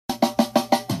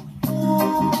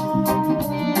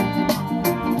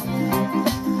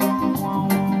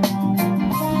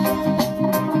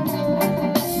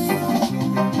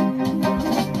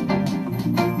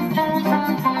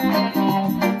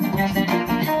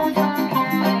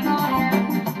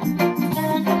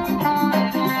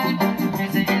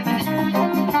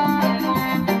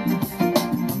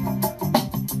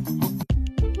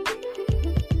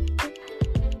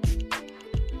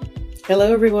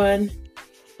Hello, everyone.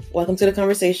 Welcome to the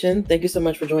conversation. Thank you so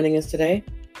much for joining us today.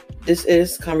 This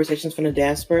is Conversations from the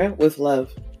Diaspora with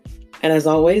Love. And as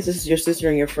always, this is your sister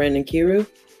and your friend, Nkiru.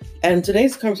 And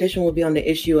today's conversation will be on the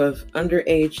issue of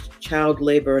underage child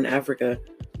labor in Africa,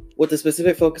 with a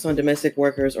specific focus on domestic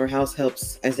workers or house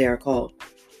helps, as they are called.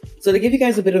 So to give you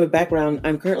guys a bit of a background,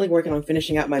 I'm currently working on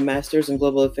finishing out my master's in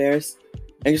global affairs.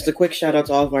 And just a quick shout out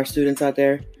to all of our students out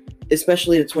there,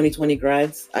 especially the 2020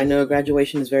 grads. I know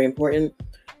graduation is very important,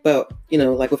 but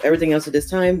like with everything else at this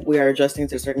time, we are adjusting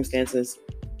to circumstances.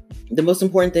 The most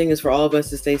important thing is for all of us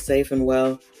to stay safe and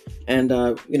well. And,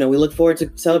 we look forward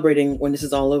to celebrating when this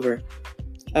is all over.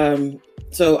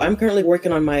 So I'm currently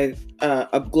working on my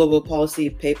a global policy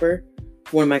paper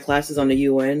for one of my classes on the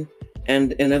UN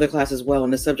and another class as well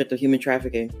on the subject of human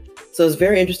trafficking. So it's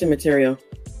very interesting material.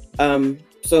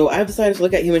 So I've decided to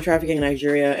look at human trafficking in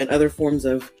Nigeria and other forms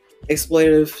of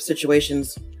exploitative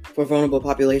situations for vulnerable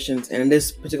populations, and in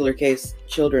this particular case,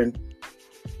 children.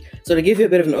 So to give you a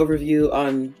bit of an overview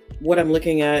on what I'm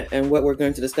looking at and what we're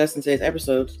going to discuss in today's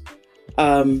episode,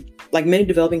 like many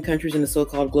developing countries in the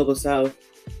so-called Global South,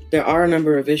 there are a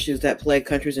number of issues that plague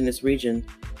countries in this region.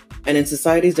 And in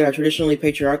societies that are traditionally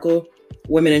patriarchal,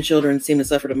 women and children seem to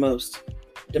suffer the most.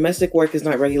 Domestic work is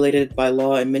not regulated by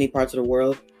law in many parts of the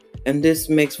world, and this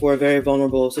makes for a very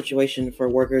vulnerable situation for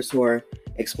workers who are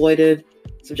exploited,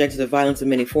 subjected to violence in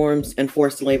many forms, and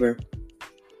forced labor.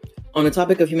 On the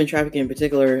topic of human trafficking in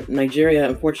particular, Nigeria,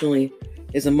 unfortunately,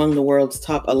 is among the world's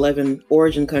top 11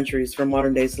 origin countries for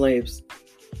modern-day slaves.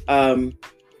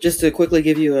 Just to quickly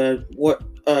give you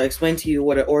explain to you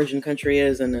what an origin country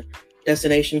is and a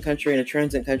destination country and a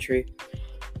transit country.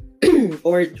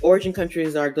 Origin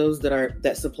countries are those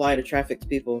that supply to trafficked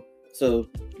people. So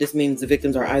this means the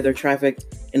victims are either trafficked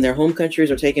in their home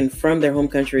countries or taken from their home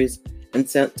countries and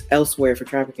sent elsewhere for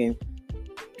trafficking.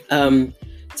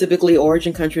 Typically,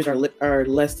 origin countries are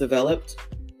less developed,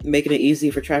 making it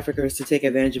easy for traffickers to take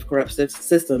advantage of corrupt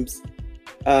systems.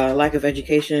 Lack of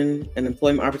education and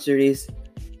employment opportunities,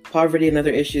 poverty, and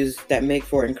other issues that make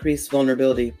for increased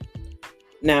vulnerability.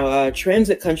 Now,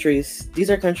 transit countries, these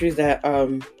are countries that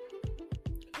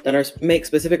make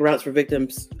specific routes for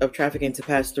victims of trafficking to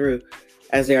pass through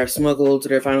as they are smuggled to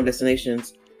their final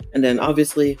destinations. And then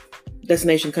obviously,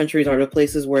 destination countries are the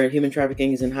places where human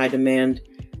trafficking is in high demand,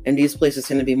 and these places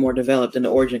tend to be more developed than the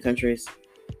origin countries.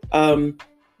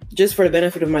 Just for the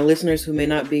benefit of my listeners who may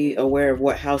not be aware of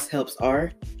what house helps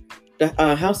are,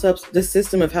 this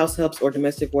system of house helps or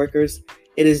domestic workers,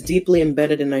 it is deeply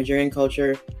embedded in Nigerian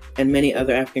culture and many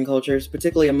other African cultures,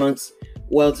 particularly amongst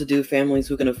well-to-do families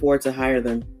who can afford to hire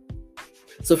them.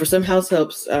 So for some house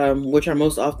helps, which are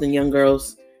most often young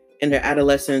girls in their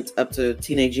adolescent up to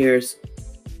teenage years,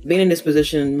 being in this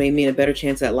position may mean a better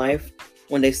chance at life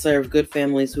when they serve good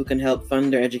families who can help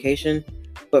fund their education.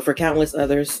 But for countless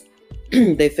others,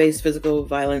 they face physical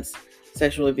violence,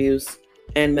 sexual abuse,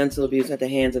 and mental abuse at the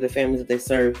hands of the families that they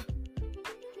serve.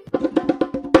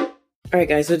 All right,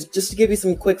 guys, so just to give you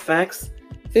some quick facts,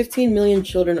 15 million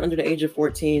children under the age of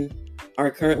 14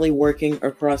 are currently working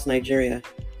across Nigeria.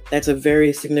 That's a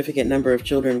very significant number of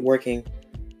children working.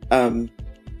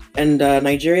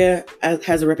 Nigeria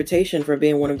has a reputation for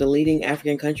being one of the leading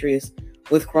African countries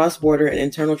with cross-border and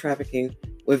internal trafficking,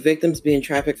 with victims being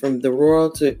trafficked from the rural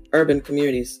to urban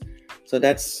communities. So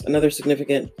that's another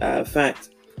significant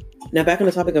fact. Now, back on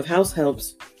the topic of house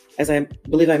helps, as I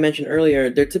believe I mentioned earlier,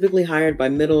 they're typically hired by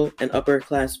middle and upper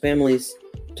class families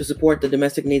to support the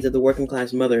domestic needs of the working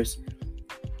class mothers.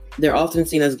 They're often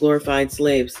seen as glorified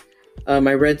slaves.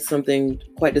 I read something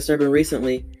quite disturbing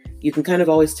recently. You can kind of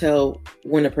always tell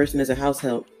when a person is a house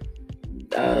help.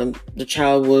 The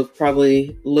child will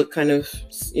probably look kind of,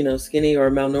 skinny or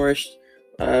malnourished,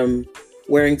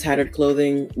 wearing tattered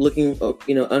clothing, looking,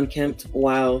 unkempt,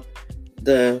 while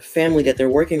the family that they're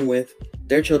working with,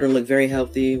 their children look very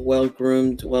healthy,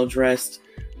 well-groomed, well-dressed,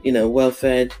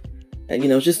 well-fed, and,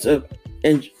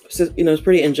 it's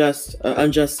pretty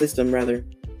unjust system, rather.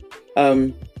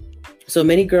 So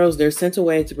many girls, they're sent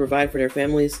away to provide for their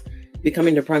families,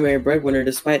 becoming the primary breadwinner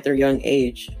despite their young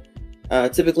age.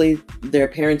 Typically, their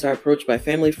parents are approached by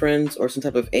family friends or some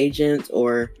type of agent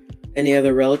or any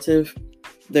other relative.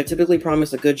 They're typically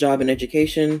promised a good job and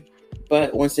education,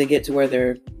 but once they get to where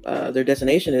their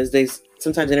destination is, they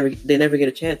never get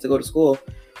a chance to go to school,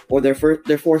 or they're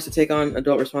forced to take on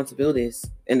adult responsibilities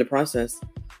in the process.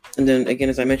 And then again,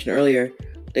 as I mentioned earlier,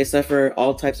 they suffer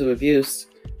all types of abuse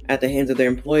at the hands of their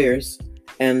employers,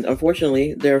 and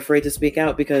unfortunately, they're afraid to speak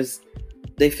out because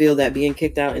they feel that being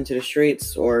kicked out into the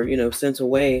streets or sent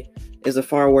away is a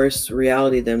far worse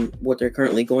reality than what they're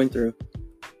currently going through.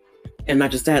 And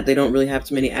not just that, they don't really have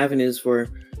too many avenues for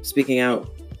speaking out.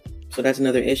 So that's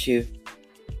another issue.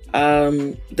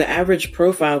 The average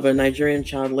profile of a Nigerian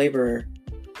child laborer: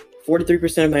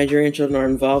 43% of Nigerian children are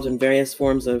involved in various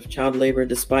forms of child labor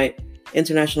despite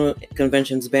international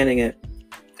conventions banning it.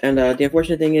 And the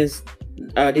unfortunate thing is,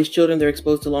 these children, they're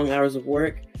exposed to long hours of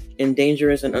work in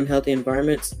dangerous and unhealthy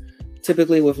environments,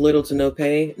 typically with little to no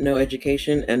pay, no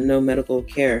education, and no medical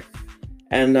care.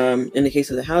 And in the case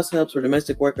of the house helps or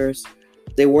domestic workers,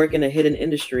 they work in a hidden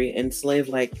industry in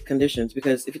slave-like conditions.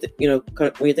 Because if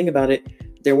when you think about it,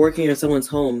 they're working in someone's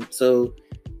home, so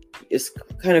it's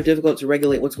kind of difficult to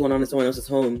regulate what's going on in someone else's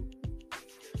home.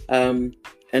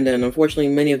 And then, unfortunately,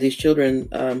 many of these children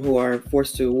who are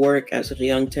forced to work at such a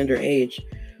young, tender age,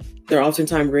 they're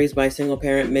oftentimes raised by a single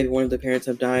parent. Maybe one of the parents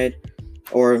have died,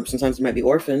 or sometimes they might be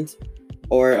orphans,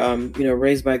 or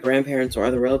raised by grandparents or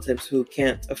other relatives who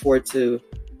can't afford to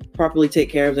properly take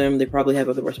care of them. They probably have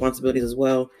other responsibilities as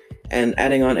well, and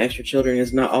adding on extra children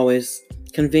is not always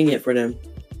convenient for them.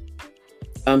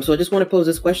 So I just want to pose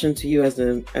this question to you as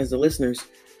the listeners: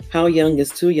 how young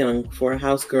is too young for a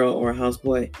house girl or a house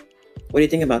boy? What do you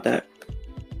think about that?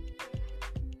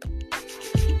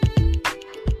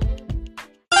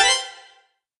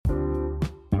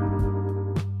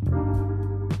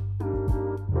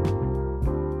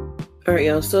 All right,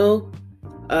 y'all. So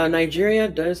Nigeria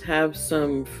does have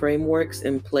some frameworks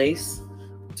in place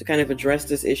to kind of address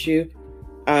this issue.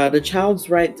 The Child's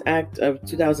Rights Act of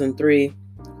 2003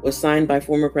 was signed by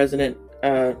former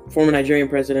Nigerian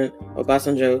President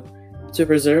Obasanjo to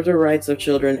preserve the rights of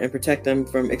children and protect them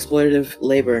from exploitative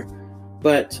labor.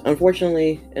 But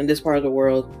unfortunately, in this part of the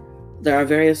world, there are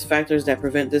various factors that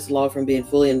prevent this law from being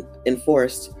fully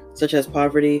enforced, such as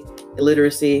poverty,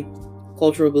 illiteracy,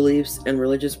 cultural beliefs, and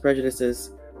religious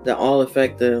prejudices that all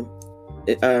affect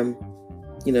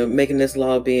making this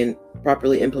law being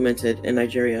properly implemented in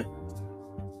Nigeria.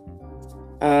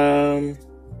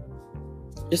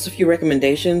 Just a few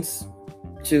recommendations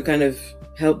to kind of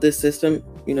help this system,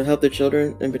 help the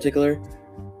children in particular.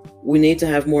 We need to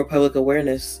have more public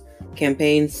awareness,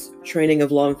 campaigns, training of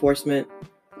law enforcement,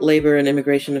 labor and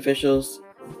immigration officials,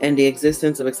 and the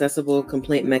existence of accessible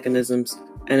complaint mechanisms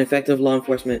and effective law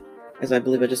enforcement, as I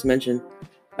believe I just mentioned.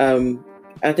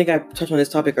 I think I touched on this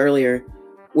topic earlier.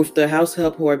 With the house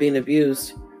help who are being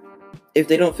abused, if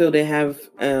they don't feel they have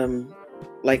an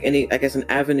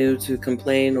avenue to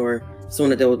complain, or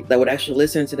someone that would actually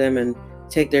listen to them and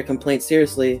take their complaint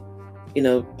seriously,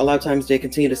 a lot of times they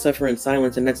continue to suffer in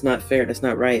silence, and that's not fair. That's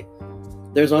not right.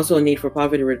 There's also a need for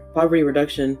poverty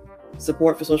reduction,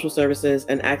 support for social services,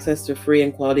 and access to free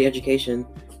and quality education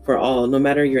for all, no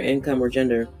matter your income or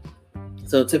gender.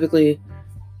 So typically,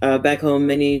 back home,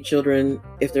 many children,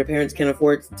 if their parents can't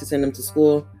afford to send them to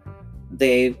school,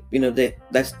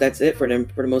 that's it for them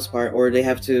for the most part, or they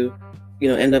have to,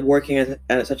 end up working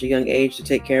at such a young age to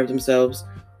take care of themselves,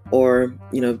 or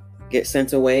get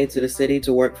sent away to the city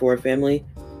to work for a family.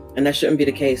 And that shouldn't be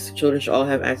the case. Children should all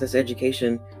have access to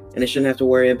education, and they shouldn't have to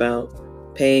worry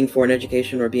about paying for an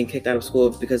education or being kicked out of school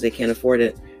because they can't afford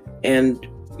it. And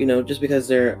just because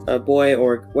they're a boy,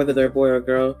 or whether they're a boy or a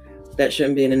girl, that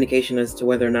shouldn't be an indication as to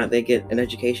whether or not they get an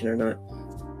education or not.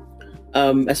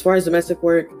 As far as domestic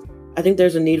work, I think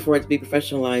there's a need for it to be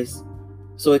professionalized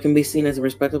so it can be seen as a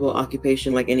respectable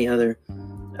occupation like any other.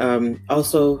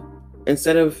 Also,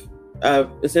 instead of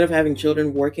having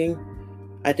children working,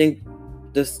 I think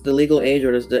the legal age,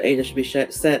 or the age that should be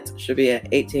set should be at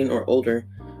 18 or older.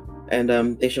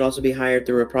 And they should also be hired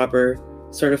through a proper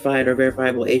certified or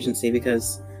verifiable agency,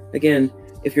 because, again,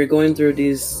 if you're going through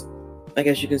these, I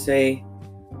guess you can say,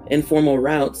 informal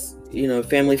routes,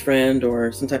 family friend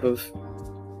or some type of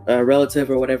relative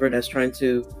or whatever that's trying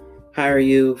to hire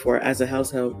you as a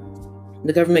house help,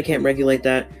 the government can't regulate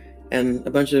that, and a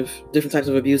bunch of different types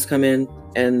of abuse come in,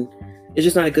 and it's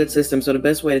just not a good system. So the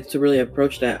best way to really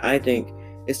approach that, I think,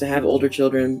 is to have older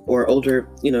children, or older,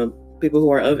 people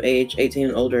who are of age, 18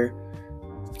 and older,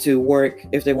 to work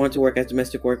if they want to work as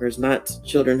domestic workers, not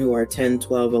children who are 10,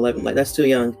 12, 11. Like, that's too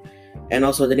young. And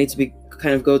also they need to be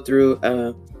kind of go through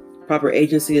a proper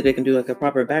agency that they can do like a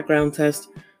proper background test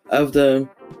of the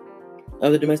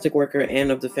domestic worker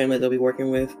and of the family they'll be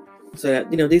working with, so that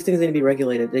these things need to be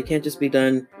regulated. They can't just be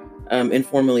done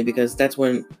informally, because that's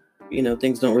when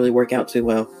things don't really work out too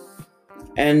well.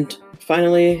 And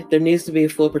finally, there needs to be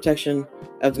full protection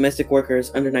of domestic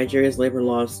workers under Nigeria's labor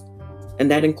laws, and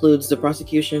that includes the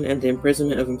prosecution and the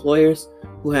imprisonment of employers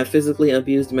who have physically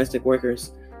abused domestic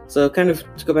workers. So, kind of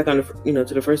to go back on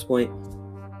to the first point,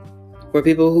 for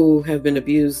people who have been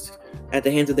abused at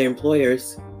the hands of their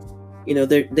employers,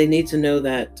 they need to know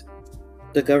that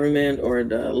the government or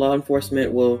the law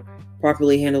enforcement will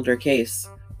properly handle their case,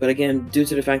 But again, due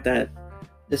to the fact that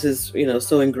this is,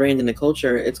 so ingrained in the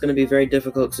culture, it's going to be very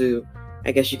difficult to,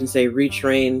 I guess you can say,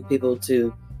 retrain people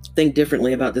to think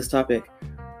differently about this topic.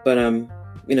 But,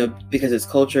 because it's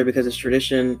culture, because it's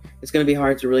tradition, it's going to be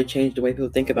hard to really change the way people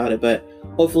think about it. But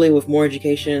hopefully with more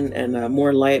education and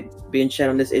more light being shed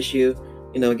on this issue,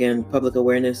 again, public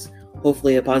awareness,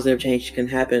 hopefully a positive change can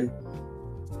happen.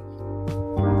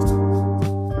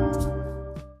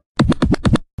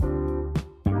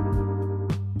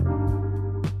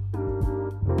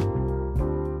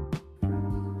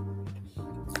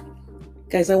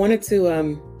 Guys, I wanted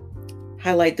to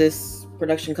highlight this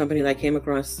production company that I came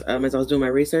across as I was doing my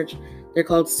research. They're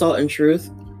called Salt and Truth,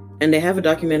 and they have a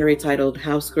documentary titled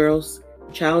House Girls,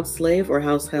 Child Slave or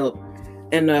House Help.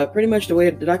 And pretty much the way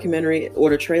the documentary, or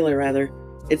the trailer rather,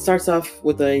 it starts off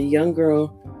with a young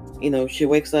girl. She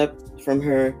wakes up from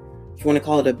her, if you want to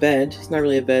call it a bed, it's not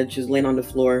really a bed, she's laying on the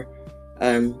floor.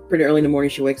 Pretty early in the morning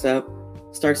she wakes up,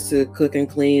 starts to cook and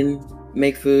clean,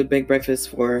 make food, make breakfast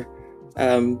for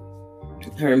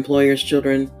her employer's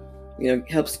children,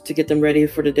 helps to get them ready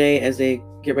for the day as they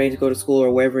get ready to go to school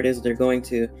or wherever it is they're going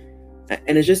to.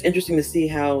 And it's just interesting to see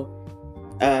how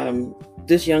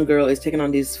this young girl is taking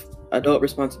on these adult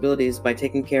responsibilities by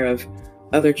taking care of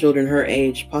other children her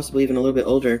age, possibly even a little bit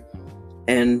older.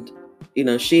 And,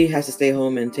 she has to stay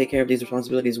home and take care of these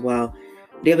responsibilities while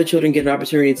the other children get an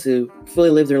opportunity to fully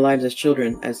live their lives as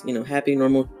children, as, happy,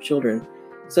 normal children.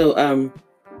 So,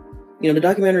 the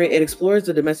documentary, it explores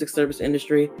the domestic service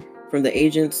industry from the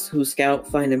agents who scout,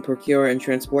 find, and procure and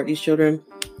transport these children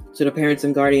to the parents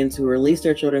and guardians who release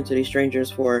their children to these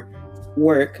strangers for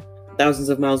work thousands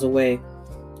of miles away,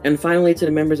 and finally to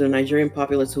the members of the Nigerian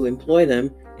populace who employ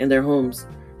them in their homes.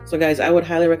 So guys, I would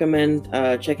highly recommend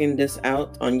checking this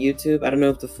out on YouTube. I don't know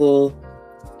if the full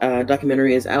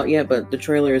documentary is out yet, but the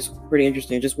trailer is pretty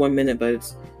interesting. Just 1 minute, but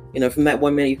it's, from that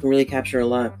 1 minute you can really capture a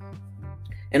lot.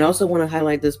 And I also want to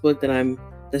highlight this book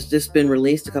that's just been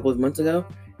released a couple of months ago.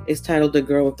 It's titled The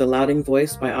Girl with the Louding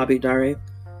Voice by Abi Dare.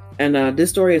 And this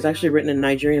story is actually written in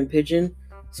Nigerian Pidgin.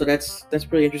 So that's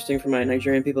pretty interesting for my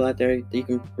Nigerian people out there that you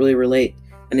can really relate.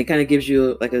 And it kind of gives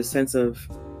you like a sense of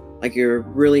like you're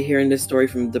really hearing this story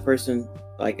from the person.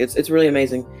 Like it's really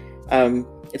amazing.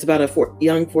 It's about a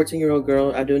young 14-year-old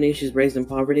girl, Aduni. She's raised in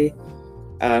poverty,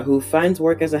 who finds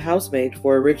work as a housemaid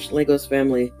for a rich Lagos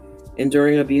family,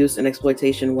 enduring abuse and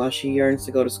exploitation while she yearns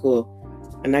to go to school.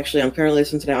 And actually, I'm currently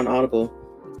listening to that on Audible.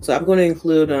 So I'm going to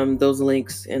include those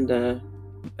links in the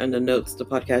notes, the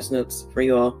podcast notes for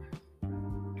you all.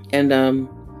 And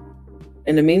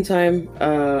in the meantime,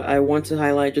 I want to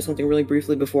highlight just something really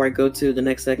briefly before I go to the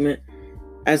next segment.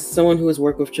 As someone who has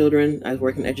worked with children, I've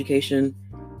worked in education.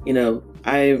 I'm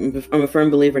a firm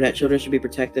believer that children should be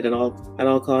protected at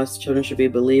all costs. Children should be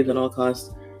believed at all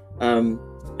costs.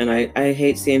 And I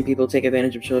hate seeing people take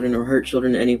advantage of children or hurt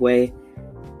children in any way.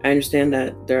 I understand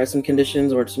that there are some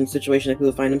conditions or some situations that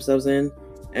people find themselves in,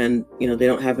 and they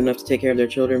don't have enough to take care of their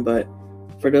children. But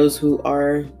for those who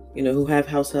are, who have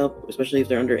house help, especially if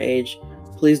they're underage,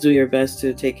 please do your best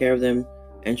to take care of them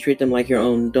and treat them like your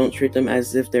own. Don't treat them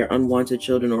as if they're unwanted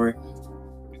children or,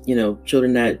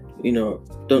 children that,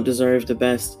 don't deserve the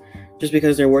best. Just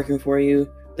because they're working for you,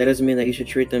 that doesn't mean that you should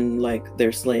treat them like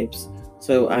they're slaves.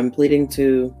 So I'm pleading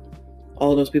to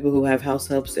all those people who have house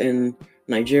helps in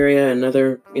Nigeria and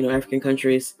other, African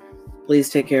countries. Please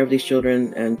take care of these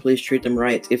children and please treat them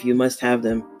right if you must have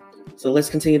them. So let's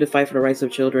continue to fight for the rights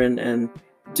of children and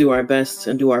do our best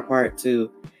and do our part to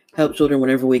help children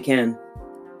whenever we can.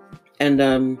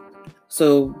 And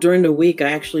so during the week,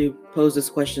 I actually posed this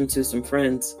question to some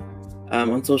friends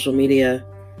on social media.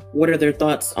 What are their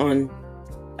thoughts on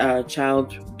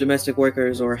child domestic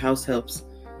workers or house helps?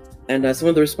 And some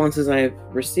of the responses I've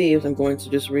received, I'm going to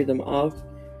just read them off.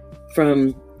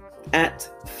 From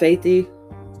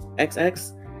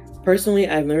 @FaithyXX. Personally,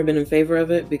 I've never been in favor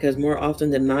of it because more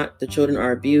often than not, the children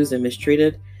are abused and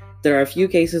mistreated. There are a few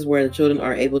cases where the children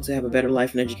are able to have a better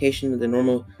life and education than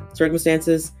normal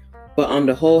circumstances. But on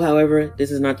the whole, however, this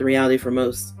is not the reality for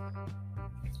most.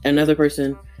 Another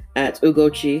person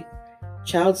 @Ugochi.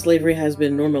 Child slavery has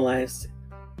been normalized.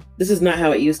 This is not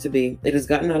how it used to be. It has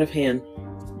gotten out of hand.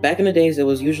 Back in the days, it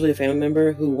was usually a family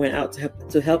member who went out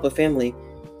to help a family.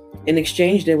 In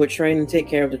exchange, they would train and take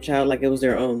care of the child like it was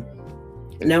their own.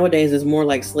 Nowadays, it's more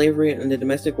like slavery, and the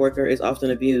domestic worker is often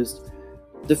abused.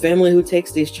 The family who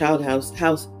takes these child house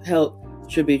help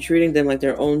should be treating them like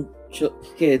their own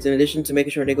kids, in addition to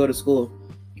making sure they go to school.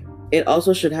 It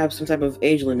also should have some type of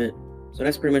age limit. So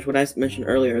that's pretty much what I mentioned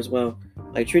earlier as well.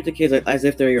 Like, treat the kids as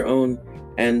if they're your own,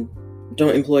 and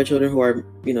don't employ children who are,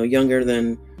 younger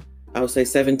than, I would say,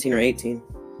 17 or 18.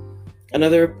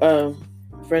 Another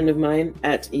friend of mine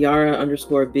at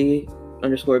Yara_B_B.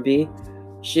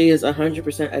 She is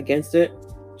 100% against it.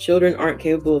 Children aren't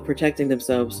capable of protecting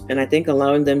themselves, and I think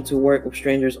allowing them to work with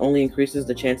strangers only increases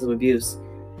the chance of abuse.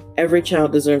 Every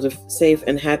child deserves a safe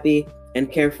and happy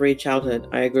and carefree childhood.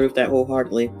 I agree with that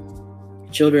wholeheartedly.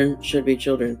 Children should be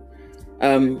children.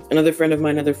 Another friend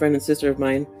and sister of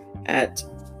mine at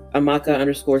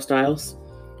Amaka_Styles.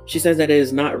 She says that it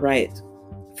is not right.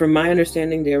 From my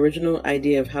understanding, the original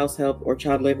idea of house help or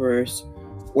child laborers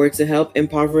were to help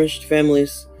impoverished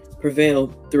families prevail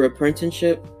through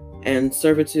apprenticeship and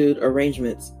servitude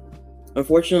arrangements.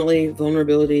 Unfortunately,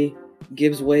 vulnerability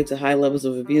gives way to high levels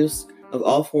of abuse of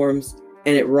all forms,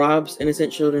 and it robs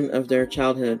innocent children of their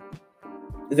childhood.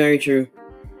 Very true.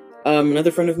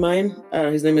 Another friend of mine,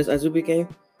 his name is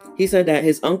Azubike. He said that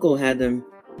his uncle had them,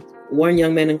 one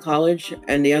young man in college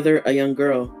and the other a young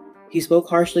girl. He spoke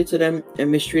harshly to them and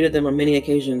mistreated them on many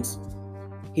occasions.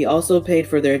 He also paid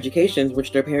for their educations,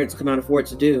 which their parents could not afford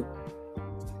to do.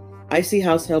 I see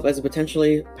house help as a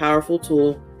potentially powerful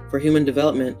tool for human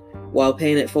development while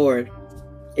paying it forward.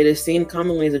 It is seen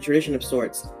commonly as a tradition of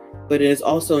sorts, but it is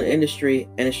also an industry,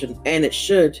 and it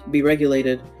should be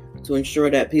regulated to ensure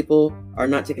that people are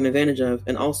not taken advantage of,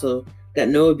 and also that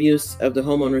no abuse of the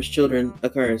homeowner's children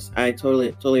occurs. I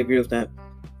totally agree with that.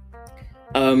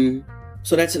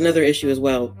 So that's another issue as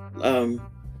well.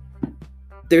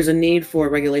 There's a need for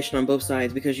regulation on both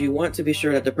sides, because you want to be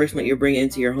sure that the person that you're bringing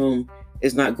into your home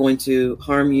is not going to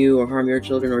harm you or harm your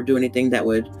children or do anything that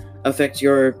would affect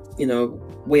your,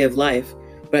 way of life.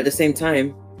 But at the same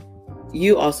time,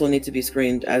 you also need to be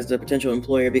screened as the potential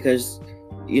employer, because,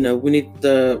 we need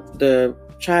the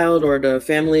child or the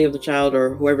family of the child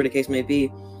or whoever the case may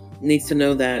be needs to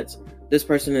know that this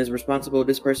person is responsible.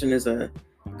 This person is a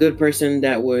good person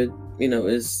that would,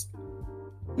 is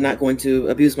not going to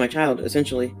abuse my child,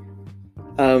 essentially.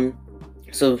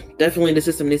 So definitely the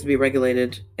system needs to be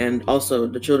regulated, and also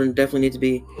the children definitely need to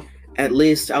be at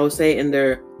least, I would say, in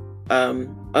their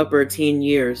upper teen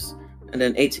years, and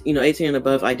then 18 and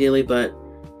above ideally, but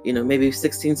maybe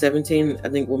 16, 17, I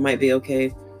think might be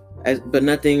okay, but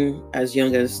nothing as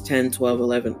young as 10, 12,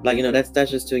 11.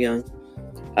 That's just too young.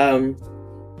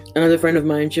 Another friend of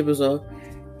mine, Chibuzo,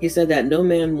 he said that no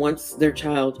man wants their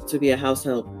child to be a house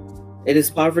help. It is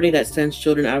poverty that sends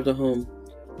children out of the home.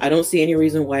 I don't see any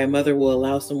reason why a mother will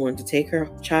allow someone to take her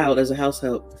child as a house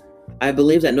help. I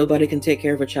believe that nobody can take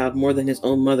care of a child more than his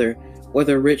own mother,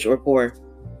 whether rich or poor.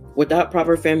 Without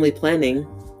proper family planning,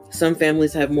 some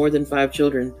families have more than 5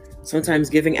 children, sometimes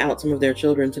giving out some of their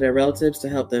children to their relatives to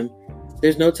help them.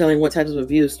 There's no telling what types of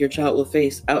abuse your child will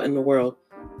face out in the world.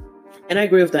 And I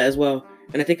agree with that as well.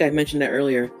 And I think I mentioned that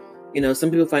earlier. Some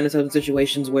people find themselves in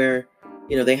situations where,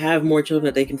 they have more children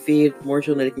that they can feed, more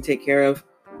children that they can take care of,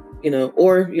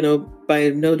 or, by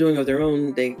no doing of their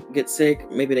own, they get sick,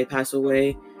 maybe they pass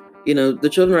away. The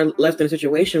children are left in a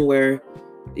situation where,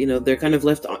 they're kind of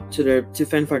left to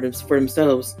fend for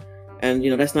themselves. And,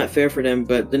 that's not fair for them.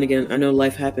 But then again, I know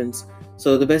life happens.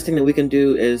 So the best thing that we can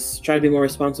do is try to be more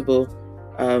responsible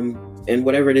in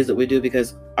whatever it is that we do,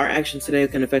 because our actions today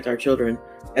can affect our children.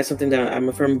 That's something that I'm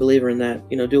a firm believer in, that,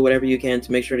 do whatever you can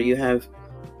to make sure that you have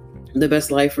the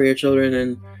best life for your children,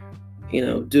 and,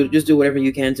 do whatever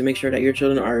you can to make sure that your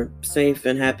children are safe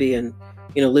and happy and,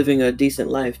 living a decent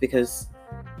life, because,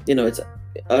 it's,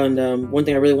 and one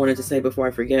thing I really wanted to say before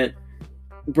I forget,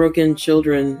 broken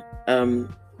children,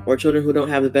 or children who don't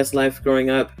have the best life growing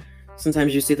up,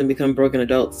 sometimes you see them become broken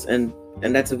adults, and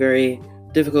that's a very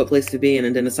difficult place to be in,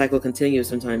 and then the cycle continues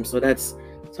sometimes. So that's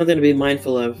something to be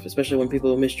mindful of, especially when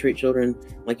people mistreat children.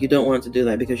 Like, you don't want to do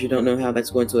that, because you don't know how that's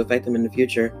going to affect them in the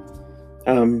future.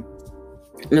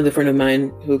 Another friend of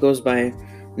mine who goes by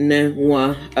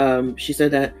Newa, she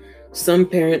said that some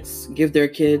parents give their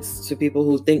kids to people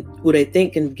who they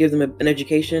think can give them an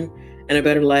education and a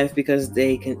better life, because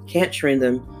they can't train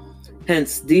them.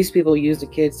 Hence, these people use the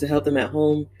kids to help them at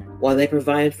home while they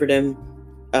provide for them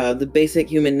the basic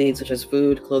human needs, such as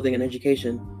food, clothing, and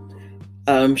education.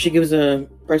 She gives a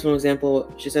personal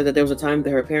example. She said that there was a time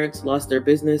that her parents lost their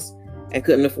business and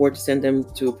couldn't afford to send them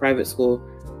to a private school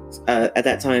at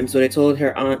that time. So they told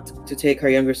her aunt to take her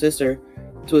younger sister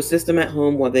to assist them at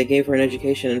home while they gave her an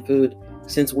education and food,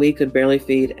 since we could barely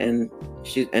feed and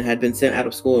had been sent out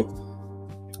of school.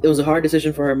 It was a hard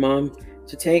decision for her mom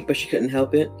to take, but she couldn't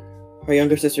help it. Her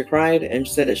younger sister cried and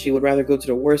said that she would rather go to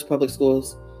the worst public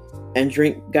schools and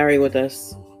drink gari with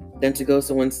us than to go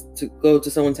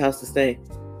to someone's house to stay.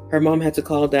 Her mom had to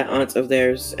call that aunt of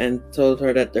theirs and told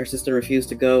her that their sister refused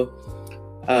to go.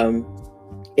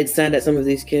 It's sad that some of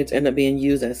these kids end up being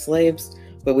used as slaves,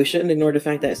 but we shouldn't ignore the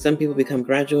fact that some people become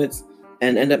graduates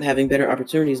and end up having better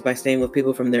opportunities by staying with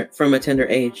people from a tender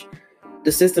age.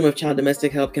 The system of child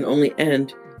domestic help can only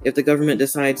end if the government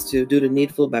decides to do the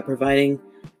needful by providing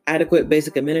adequate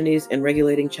basic amenities and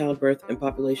regulating childbirth and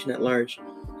population at large.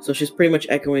 So she's pretty much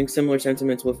echoing similar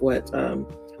sentiments with what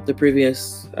the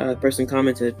previous person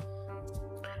commented.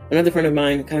 Another friend of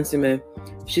mine, Kansume,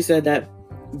 she said that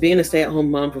being a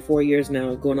stay-at-home mom for 4 years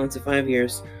now, going on to 5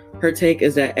 years, her take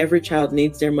is that every child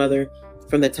needs their mother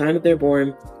from the time that they're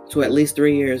born to at least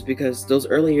 3 years because those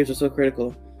early years are so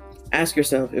critical. Ask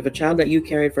yourself, if a child that you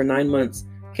carried for 9 months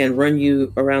can run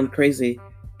you around crazy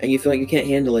and you feel like you can't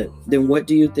handle it, then what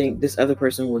do you think this other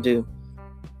person will do?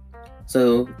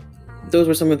 So those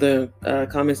were some of the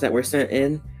comments that were sent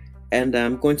in, and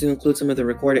I'm going to include some of the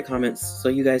recorded comments so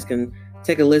you guys can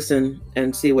take a listen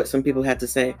and see what some people had to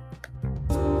say.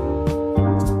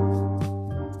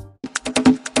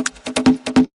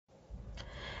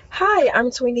 Hi,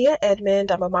 I'm Twinia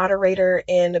Edmond. I'm a moderator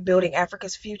in the Building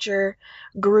Africa's Future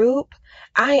group.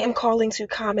 I am calling to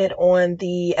comment on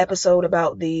the episode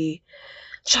about the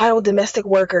child domestic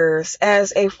workers.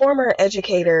 As a former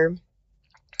educator,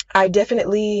 I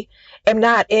definitely am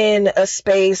not in a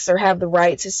space or have the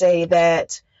right to say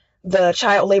that the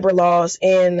child labor laws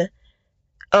in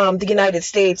the United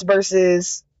States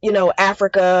versus,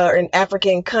 Africa or in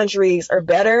African countries are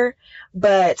better.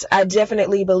 But I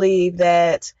definitely believe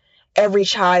that every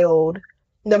child,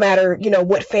 no matter,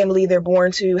 what family they're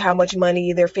born to, how much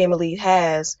money their family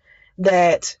has,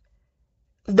 that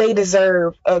they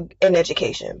deserve an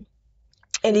education,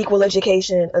 an equal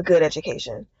education, a good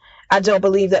education. I don't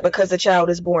believe that because the child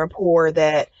is born poor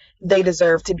that they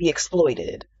deserve to be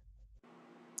exploited.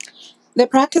 The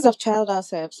practice of child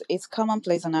ourselves is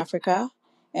commonplace in Africa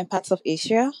and parts of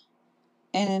Asia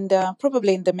and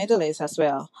probably in the Middle East as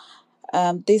well.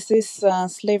 This is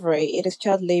slavery, it is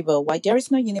child labor. While there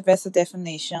is no universal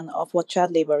definition of what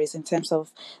child labor is in terms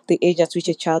of the age at which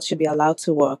a child should be allowed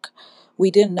to work, we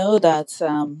do know that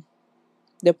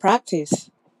the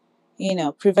practice,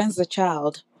 prevents the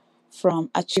child from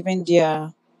achieving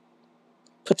their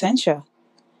potential,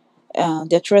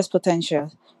 their truest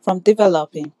potential, from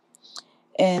developing.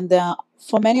 And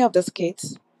for many of these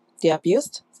kids, they're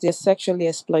abused, they're sexually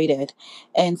exploited.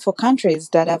 And for countries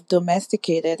that have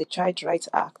domesticated the Child Rights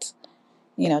Act,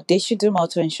 they should do more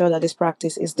to ensure that this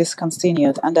practice is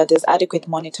discontinued and that there's adequate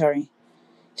monitoring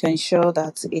to ensure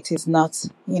that it is not,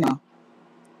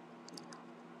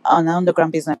 an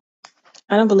underground business.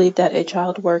 I don't believe that a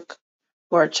child work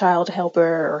or a child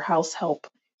helper or house help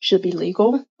should be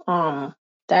legal.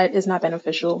 That is not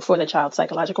beneficial for the child's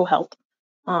psychological health.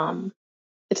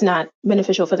 It's not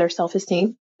beneficial for their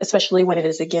self-esteem, especially when it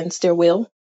is against their will.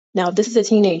 Now, this is a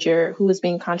teenager who is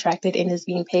being contracted and is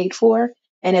being paid for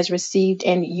and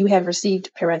you have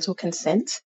received parental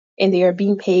consent and they are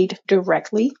being paid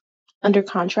directly under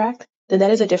contract, then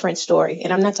that is a different story.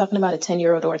 And I'm not talking about a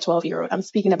 10-year-old or a 12-year-old. I'm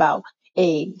speaking about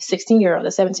a 16-year-old, a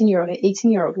 17-year-old, an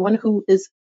 18-year-old, one who is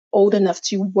old enough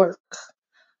to work.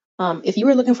 If you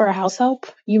were looking for a house help,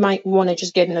 you might want to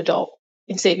just get an adult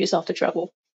and save yourself the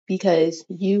trouble because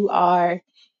you are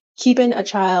keeping a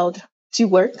child to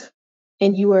work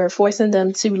and you are forcing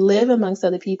them to live amongst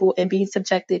other people and being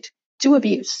subjected to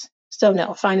abuse. So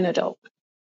no, find an adult.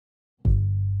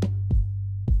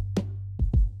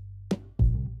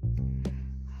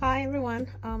 Hi everyone,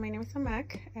 my name is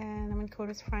Amak and I'm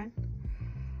Nkodo's friend.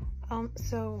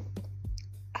 So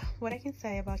what I can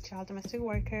say about child domestic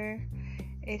worker,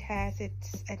 it has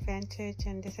its advantage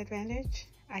and disadvantage.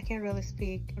 I can't really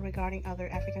speak regarding other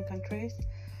African countries,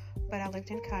 but I lived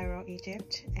in Cairo,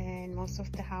 Egypt, and most of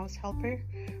the house helper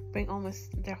bring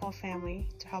almost their whole family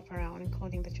to help around,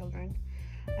 including the children.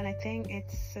 And I think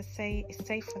it's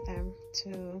safe for them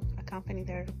to accompany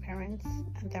their parents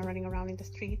and they're running around in the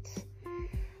streets.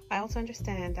 I also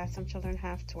understand that some children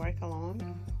have to work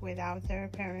alone without their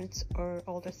parents or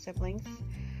older siblings.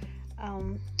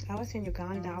 I was in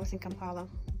Uganda, I was in Kampala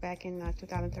back in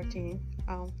 2015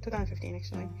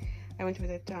 actually. I went to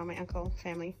visit my uncle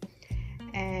family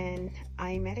and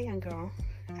I met a young girl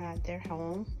at their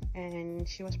home and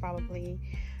she was probably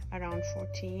around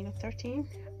 14 or 13.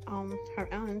 Her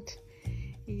aunt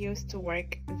used to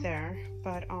work there,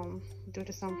 but due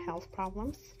to some health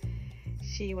problems,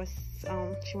 she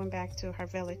went back to her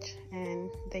village and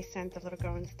they sent the little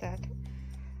girl instead.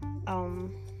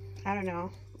 I don't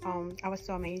know. I was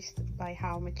so amazed by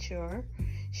how mature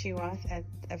she was at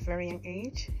a very young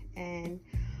age, and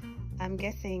I'm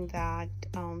guessing that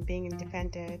being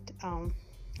independent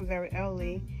very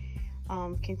early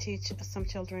can teach some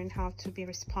children how to be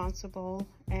responsible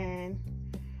and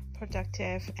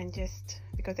productive, and just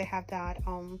because they have that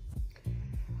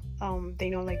They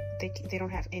know like they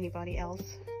don't have anybody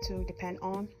else to depend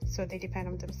on, so they depend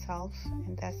on themselves,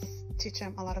 and that's teach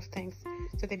them a lot of things,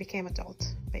 so they became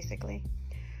adults basically.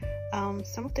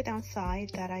 Some of the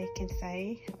downside that I can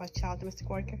say about child domestic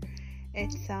worker,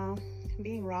 it's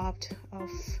being robbed of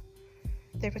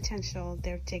their potential,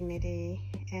 their dignity,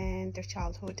 and their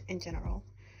childhood in general.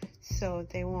 So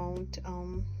they won't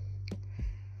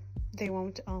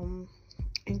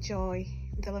enjoy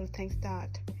the little things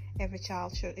that every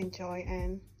child should enjoy,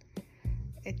 and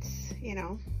it's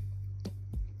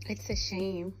it's a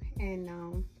shame.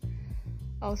 And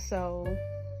also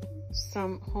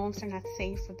some homes are not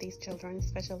safe for these children,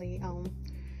 especially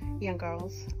young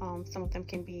girls. Some of them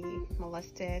can be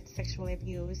molested, sexually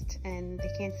abused, and they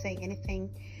can't say anything,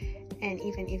 and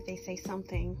even if they say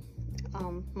something,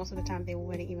 most of the time they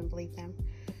wouldn't even believe them.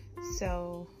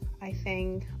 So I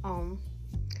think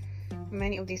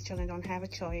many of these children don't have a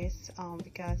choice,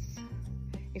 because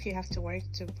if you have to work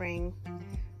to bring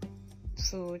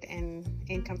food and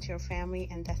income to your family,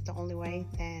 and that's the only way,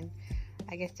 then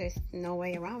I guess there's no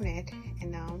way around it.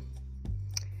 And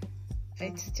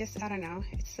it's just, I don't know,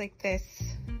 it's like this,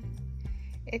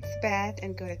 it's bad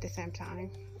and good at the same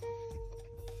time.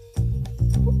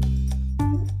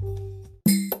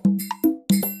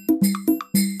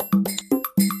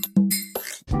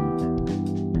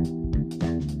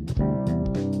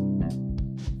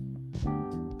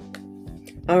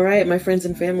 All right, my friends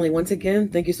and family, once again,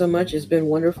 thank you so much. It's been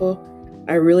wonderful.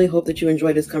 I really hope that you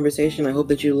enjoyed this conversation. I hope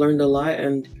that you learned a lot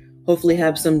and hopefully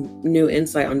have some new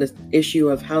insight on this issue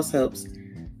of house helps.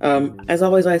 As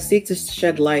always, I seek to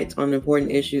shed light on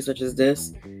important issues such as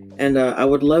this, and I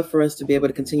would love for us to be able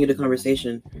to continue the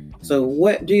conversation. So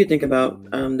what do you think about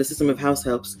the system of house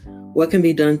helps? What can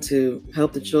be done to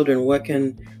help the children? What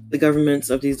can the governments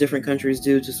of these different countries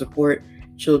do to support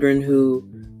children who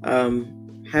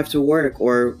have to work,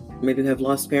 or maybe have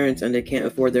lost parents and they can't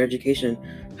afford their education?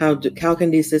 How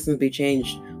can these systems be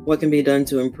changed? What can be done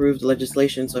to improve the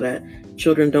legislation so that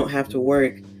children don't have to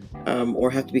work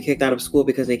or have to be kicked out of school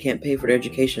because they can't pay for their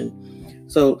education?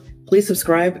 So please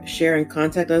subscribe, share, and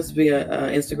contact us via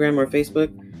Instagram or Facebook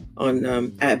on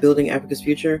at Building Africa's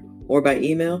Future, or by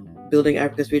email,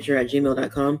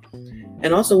 buildingafricasfuture@gmail.com.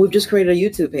 And also, we've just created a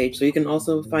YouTube page, so you can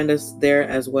also find us there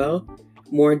as well.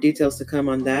 More details to come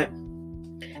on that.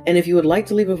 And if you would like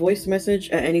to leave a voice message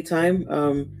at any time,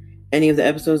 any of the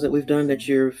episodes that we've done that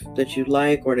you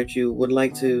like or that you would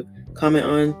like to comment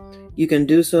on, you can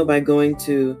do so by going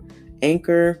to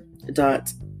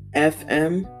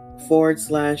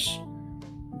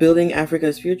anchor.fm/Building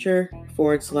Africa's Future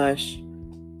 /message.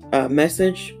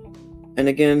 And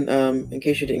again, in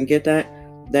case you didn't get that,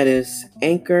 that is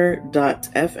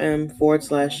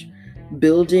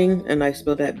anchor.fm/Building, and I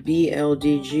spelled that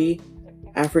BLDG,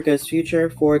 Africa's Future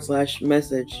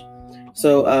 /message.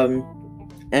 So,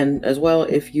 and as well,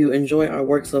 if you enjoy our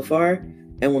work so far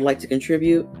and would like to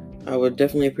contribute, I would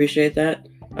definitely appreciate that.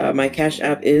 My Cash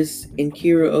App is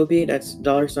Nkiru Obi. That's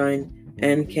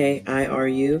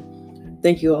 $NKIRU.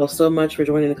 Thank you all so much for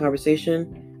joining the conversation.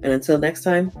 And until next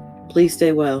time, please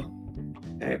stay well.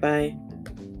 All right, bye.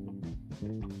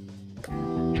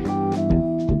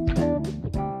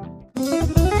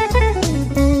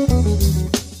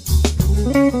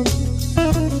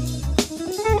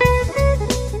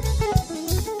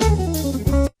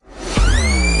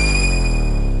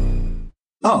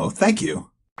 Oh, thank you.